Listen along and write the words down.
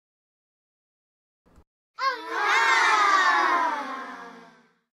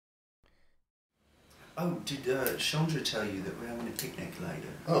did Chandra tell you that we're having a picnic later?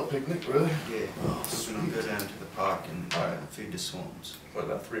 Oh, picnic, really? Yeah. Oh, so we're going to go down to the park and feed the swans. What,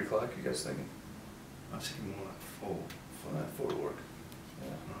 about 3 o'clock, you guys thinking? I was thinking more like 4. 4 to work.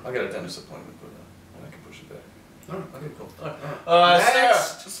 Yeah. I got a dentist appointment, but I can push it back. Alright, okay, cool. Sarah,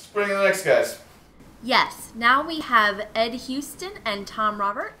 let's bring in the next guys. Yes, now we have Ed Houston and Tom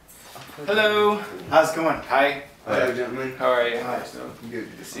Roberts. Hello. How's it going? Hi. Hello, gentlemen. How are you? Hi.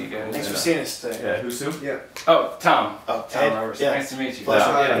 Good to See you guys. Thanks for seeing us today. Yeah, who's who? Yeah. Oh, Tom. Oh, Tom Ed. Roberts. Yeah. Nice to meet you.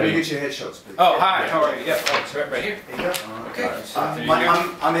 Pleasure. Let me get your headshots, please. Oh, hi. How are you? Yeah. Oh, it's right here. There you go. Okay.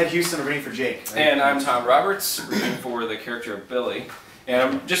 I'm Ed Houston, reading for Jake. And I'm Tom Roberts, reading for the character of Billy. And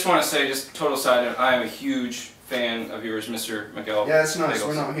I just want to say, just total side note, I am a huge fan of yours, Mr. Migel. Yeah, that's nice. Bagels.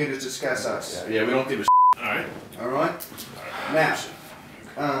 We're not here to discuss us. Yeah, we don't give a Alright. Alright? Now,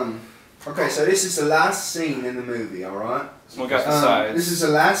 okay, so this is the last scene in the movie, alright? So we got the sides. This is the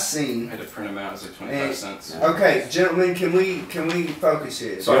last I scene. had to print them out as like 25 cents. Okay, gentlemen, can we focus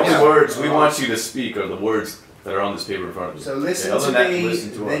here? So the only words we want you to speak are the words that are on this paper in front of you. So listen other to than that, me,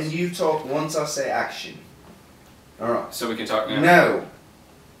 listen to then us. you talk once I say action. Alright. So we can talk now? No.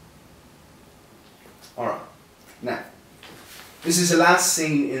 Alright. Now, this is the last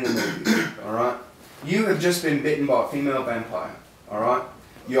scene in the movie, alright? You have just been bitten by a female vampire, alright?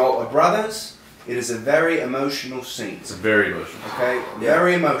 You all are brothers. It is a very emotional scene. It's very emotional. Okay?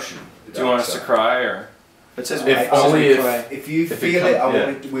 Very emotional. Do you want us to cry or? It says If you feel it,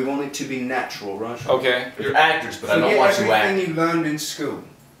 comes- we want it to be natural, right? Okay. You're actors, but I don't Forget want you everything acting. you learned in school,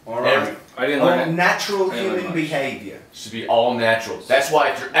 alright? I didn't learn it. Natural I didn't learn human much. behavior. It should be all natural. That's why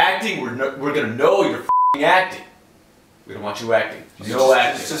if you're acting, we're gonna know you're f***ing acting. We don't want you acting. No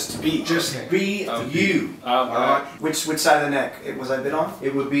acting. Just be. Just be Okay. you. Alright. Which side of the neck was I bit on?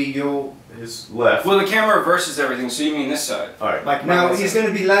 It would be your... His left. Well, the camera reverses everything, so you mean this side. Alright. Like Now, he's going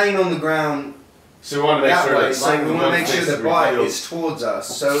to be laying on the ground So we want to make that sure way, that so we want to make sure the bite reveals is towards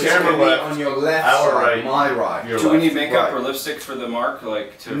us. So it's Camera going to be left, on your left our side, right, my right. your Do we left. need makeup Right. or lipstick for the mark,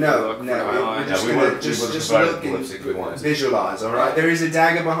 like to No, look for no, the we're eye? just we going would- to we would just provide look the and lipstick we wanted. visualize, alright? There is a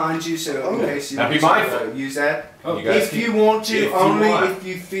dagger behind you, so in case you Now want be to mindful. use that. Oh, You guys If keep- you want if to, you only want. if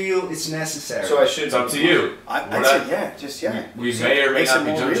you feel it's necessary. So I should. It's up to you. I'd say yeah, just yeah. We may or may Makes not it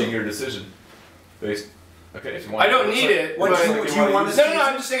be more judging real. your decision. Based. Okay, if you want. I don't need it. What but- do you want us No, to no, use?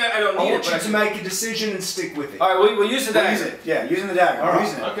 I'm just saying I don't I need want it. you But to make a decision and stick with it. All right, we'll use the We'll dagger. use it. Yeah, using the dagger. All We're right.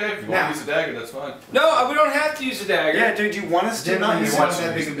 using it. Okay, if you Now- want to use a dagger, that's fine. No, we don't have to use the dagger. Yeah, dude, do you want us to Gentlemen, not it's use not want that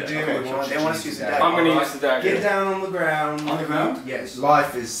to big use of a the deal. dagger. We want They you want to us to use the that. dagger. I'm gonna Alright? use the dagger. Get down on the ground. On the ground? Yes,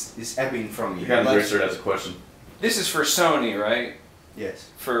 life is ebbing from you. The kind of Richard has a question. This is for Sony, right? Yes.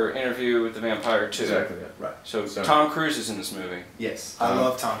 For Interview with the Vampire 2. Exactly. Yeah. Right. So Sony. Tom Cruise is in this movie. Yes. I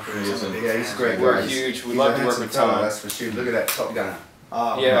love Tom Cruise. He is I'm a big Yeah, he's fan. great. We're guy. huge. We'd He's love a to work handsome with fella, Tom. That's for sure. Look at that Top Gun.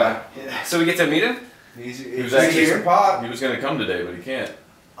 Oh, Yeah. yeah. So we get to meet him? He's was actually here. Part. He was going to come today, but he can't.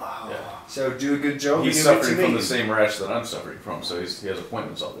 Oh. Yeah. So do a good job. He's and give it to suffering from me. the same rash that I'm suffering from, so he has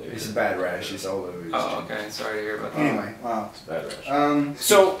appointments all day. It's a bad rash. It's all over his Oh, chin. okay. Sorry to hear about that. Anyway, Wow. It's a bad rash.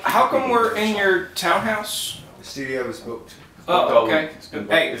 So how come we're in your townhouse? The studio was booked. Oh, okay. It's been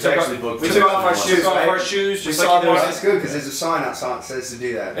booked. Hey, It's took actually off- booked. we for took next off our month. shoes, right? just We like saw you those. did. That's good because there's a sign outside that says to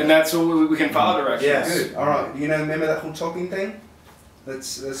do that. And that's what we can follow directions. Yes. Good. All right. You know, remember that whole talking thing?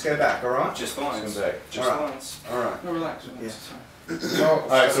 Let's go back. All right. Just the Let's lines. come back. Just the Alright. lines. All right. No, relax. Yeah. It's fine. Well,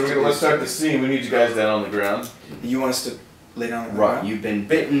 Alright, so let's start the scene. We need you guys down on the ground. You want us to lay down on the Right. ground? You've been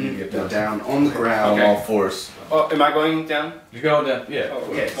bitten. Get You're down. down on the ground. Okay. On all fours. Oh, am I going down? You're going down. Yeah.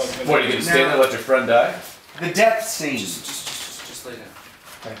 Oh, Yes. okay. What, are you going to stand there and let your friend die? The death scene. Just lay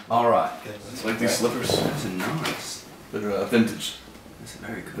down. All right. It's like these slippers. Those are nice. They're vintage. That's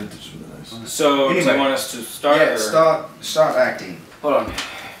very good. Vintage really nice. So, do Anyway. you want us to start? Yeah. or? Start acting. Hold on.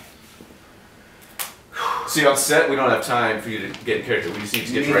 See, on set, we don't have time for you to get in character. We just need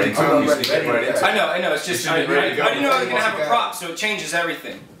to You get need right to into come it. We just need to ready, get right yeah. into it. I know. It's just You I should be ready to go didn't know I was before gonna you have a go. prop, so it changes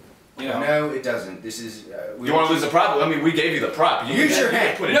everything. You know. No, it doesn't. This is. Do you want to lose the prop? I mean, we gave you the prop. You Use can- your you can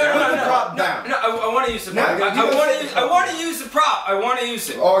hand. Put it No, down. no, Put no, the prop down. No, I want to use the No, prop. you I don't want say to use. the I want to use the prop. I want to use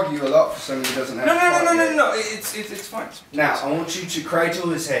it. You argue a lot for somebody who doesn't have. No, a no, no, prop no, no, yet. no, no. It's fine. Now, I want you to cradle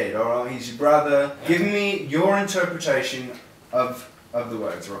his head, alright? He's your brother. Give me your interpretation of the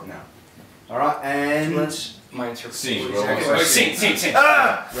words right now. Alright, and... My interpretation. Scene. Okay. Scene.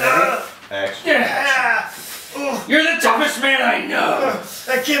 Ready? Action. Yeah. You're the toughest man I know.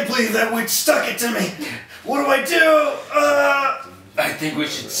 I can't believe that witch stuck it to me. What do I do? I think we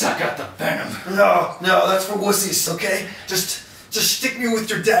should suck out the venom. No, that's for wussies, okay? Just stick me with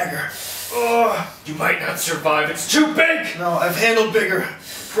your dagger. You might not survive. It's too big. No, I've handled bigger.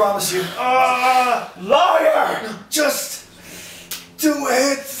 Promise you. Liar! Just do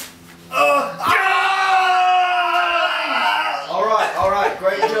it.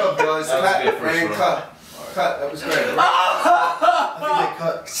 be a first And run. cut. Cut. That was great. I think they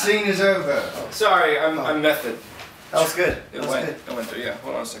cut. Scene is over. Sorry, I'm method. That was good. It That was went. good. It went through. Yeah.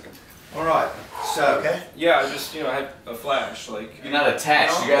 Hold on a second. All right. So. Okay. Yeah, I just I had a flash like. You're not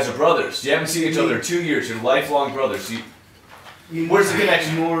attached. You guys are brothers. You haven't seen each other in 2 years. You're lifelong brothers. Where's the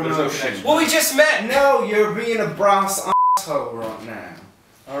connection? More There's no emotion. connection. Well, we just met. No, you're being a brass asshole right now.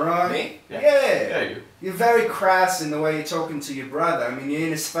 All right. Me? Yeah. you. You're very crass in the way you're talking to your brother. I mean, you're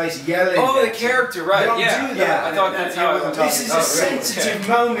in his face yelling. Oh, the at him. character, right? Don't Yeah. do Yeah. that. I thought that's how it was. This is a sensitive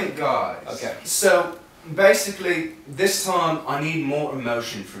moment, guys. Okay. So basically, this time I need more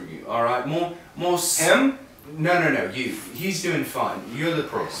emotion from you. All right, more. Him? No, you. He's doing fine. You're the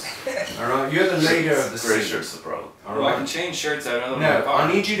pro. All right, you're the leader of the Gray scene. shirt's the problem. All Well, I right. can change shirts out. No,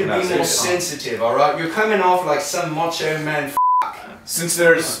 I need you to We're not be more saying that. sensitive. All right, you're coming off like some macho man. Since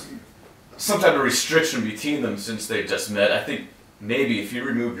there's some type of restriction between them since they just met, I think maybe if you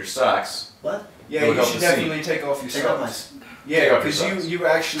remove your socks. What? Yeah, It would you help should the scene. definitely take off your Take off my. socks. Take Yeah, off your because socks. you were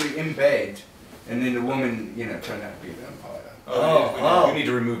actually in bed, and then the woman, turned out to be a vampire. Oh. You need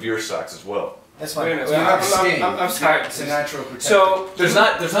to remove your socks as well. That's Wait a fine. minute. You have skin. I'm tired. It's a natural protection. So There's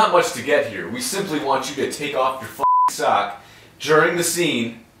not much to get here. We simply want you to take off your sock during the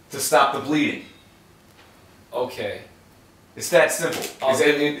scene to stop the bleeding. okay. It's that simple.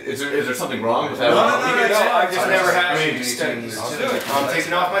 Is there something wrong with that? No, I've just never had I mean, to do it's- it. I'm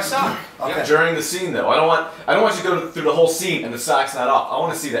taking off my sock. Okay. During the scene though, I don't want you to go through the whole scene and the sock's not off. I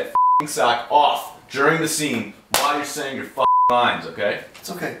want to see that sock off during the scene while you're saying your lines. Okay? It's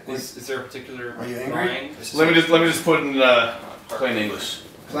okay. Is there a particular Are you angry? line? Let me just put it in plain English.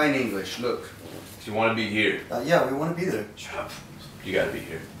 Plain English, look. If you want to be here, Yeah, we want to be there. you got to be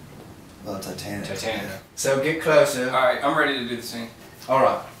here. Oh, Titanic. Titanic. So get closer. All right, I'm ready to do the scene.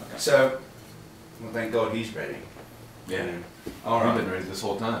 Alright, so, well, thank God he's ready. Yeah. All I've right. been ready this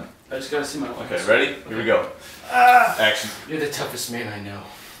whole time. I just gotta see my Okay, ready? Here we go. Action. You're the toughest man I know.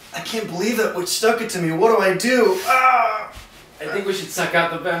 I can't believe that witch stuck it to me. What do I do? Ah! I think we should suck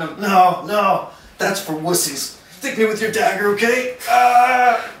out the venom. No. That's for wussies. Stick me with your dagger, okay?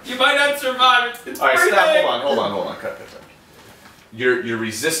 Ah! You might not survive. It's All right, pretty stop. big. Hold on. Cut. You're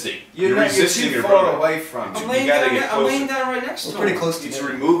resisting. You're resisting too your far brother. away from I'm him. laying gotta down. get I'm laying closer. down right next to We're him. pretty close You to need to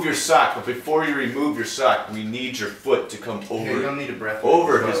you. remove your sock, but before you remove your sock, we need your foot to come Yeah, you'll over need a breath.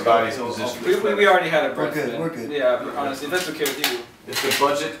 over his body's I'll- position. We already had a breath. good, in. we're good. Yeah, but honestly, if that's okay with you. If the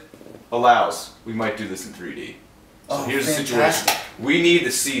budget allows, we might do this in 3D. So Oh, here's fantastic. the situation. We need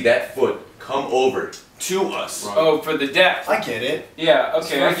to see that foot come over to us. Oh, for the depth. I get it. Yeah.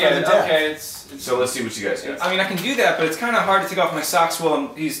 Okay, I for get the it. depth. Okay, it's. So let's see what you guys got. I mean, I can do that, but it's kind of hard to take off my socks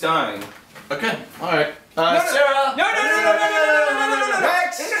while he's dying. Okay, alright. Sarah! No!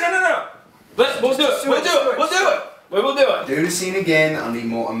 Next! No! We'll do it. We'll do it. Do the scene again. I need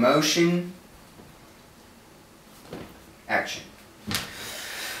more emotion. Action.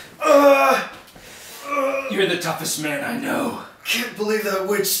 You're the toughest man I know. Can't believe that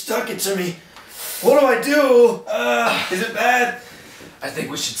witch stuck it to me. What do I do? Is it bad? I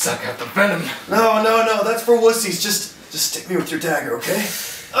think we should suck out the venom. No. That's for wussies. Just stick me with your dagger, okay?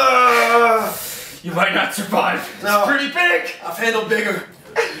 You might not survive. No. It's pretty big. I've handled bigger.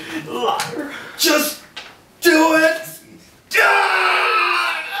 Liar. Just do it.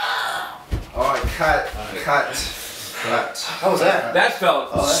 Alright, cut. How was that? That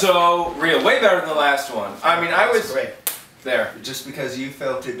felt so real. Way better than the last one. I mean, I was great. there. Just because you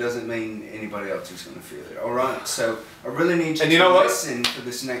felt it doesn't mean anybody else is going to feel it. Alright, so I really need you And you to know what? listen for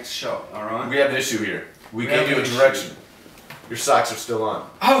this next shot. Alright? We have an issue here. We have gave you an a issue. direction. Your socks are still on.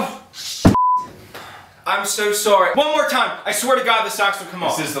 Oh, I'm so sorry. One more time. I swear to God, the socks will come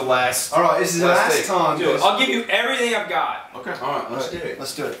off. This is the last. Alright, this is the Last last take. time. Do it. I'll give you everything I've got. Okay. Alright, let's do it.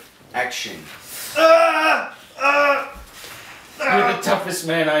 Let's do it. Action. You're the toughest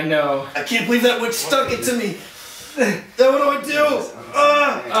man I know. I can't believe that witch stuck it to me. Then what do I do?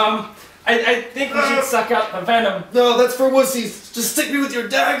 I think we should suck out the venom. No, that's for wussies. Just stick me with your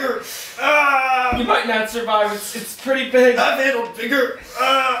dagger. You might not survive. It's pretty big. I've handled bigger.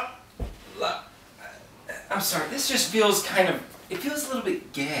 I'm sorry. This just feels kind of. It feels a little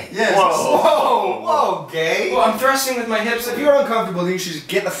bit gay. Yes. Whoa, gay. Well, I'm thrusting with my hips. If you're uncomfortable, then you should just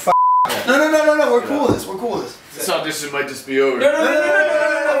get the f***. No. We're cool with this. We're cool with this. This audition might just be over. No.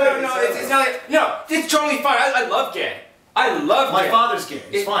 It's not like. No, it's totally fine. I love gay. I love My gay. father's gay.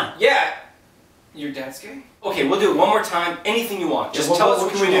 It's fine. Yeah. Your dad's gay? Okay, we'll do it one more time. Anything you want. Just What- tell what, us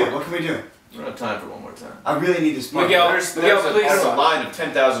what what can you we want. do? What can we do? We don't have time for one more time. I really need this. Miguel, There's please. a line of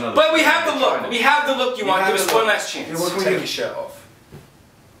 10,000 other. But we have the look. We have the look you want. have Give us the one look. last chance. Yeah, what can we Take do? your shirt off.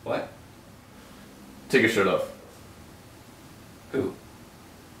 What? Take your shirt off. Who?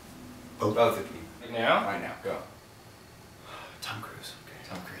 Both of you. Like now? Right now, go. Tom Cruise. Okay.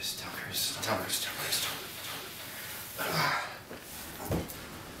 Tom Cruise, Tom Cruise, Tom Cruise, Tom Cruise, Tom Cruise.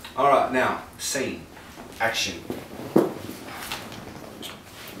 Alright, now, scene. Action.